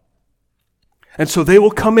Awana. And so they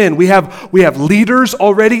will come in. We have leaders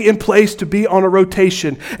already in place to be on a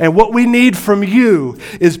rotation. And what we need from you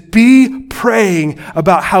is be praying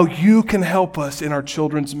about how you can help us in our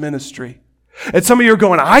children's ministry. And some of you are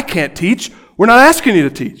going, I can't teach. We're not asking you to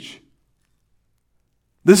teach.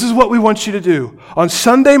 This is what we want you to do. On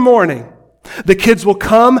Sunday morning, the kids will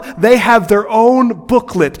come. They have their own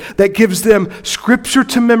booklet that gives them Scripture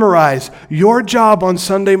to memorize. Your job on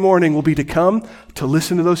Sunday morning will be to come, to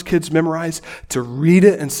listen to those kids memorize, to read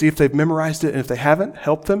it and see if they've memorized it. And if they haven't,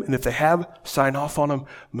 help them. And if they have, sign off on them,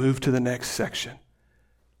 move to the next section.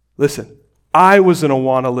 Listen, I was an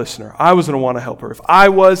Awana listener. I was an Awana helper. If I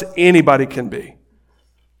was, anybody can be.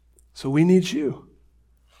 So we need you.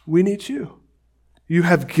 We need you. You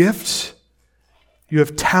have gifts. You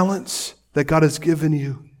have talents that God has given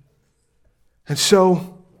you. And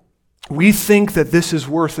so we think that this is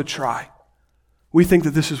worth a try. We think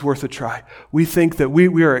that this is worth a try. We think that we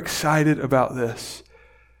are excited about this.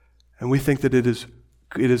 And we think that it is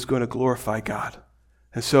going to glorify God.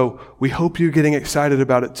 And so we hope you're getting excited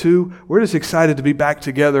about it too. We're just excited to be back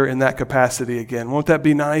together in that capacity again. Won't that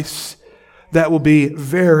be nice? that will be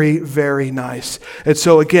very, very nice. And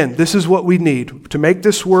so again, this is what we need. To make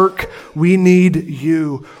this work, we need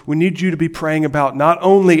you. We need you to be praying about not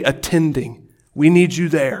only attending, we need you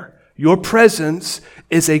there. Your presence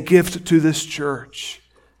is a gift to this church.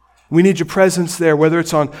 We need your presence there, whether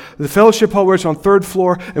it's on the fellowship hall, whether it's on third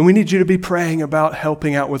floor, and we need you to be praying about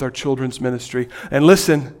helping out with our children's ministry. And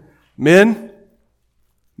listen, men,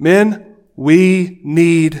 we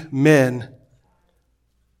need men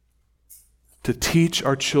to teach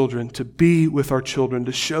our children, to be with our children,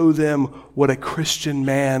 to show them what a Christian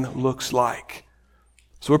man looks like.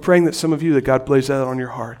 So we're praying that some of you, that God plays that on your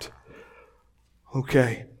heart.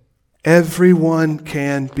 Okay. Everyone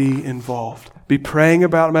can be involved. Be praying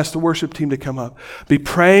about, I'm asked the worship team to come up. Be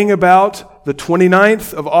praying about the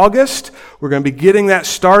 29th of August. We're going to be getting that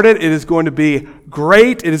started. It is going to be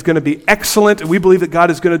great. It is going to be excellent. And we believe that God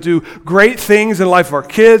is going to do great things in the life of our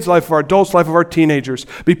kids, life of our adults, life of our teenagers.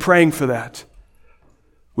 Be praying for that.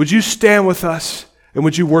 Would you stand with us and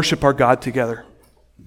would you worship our God together?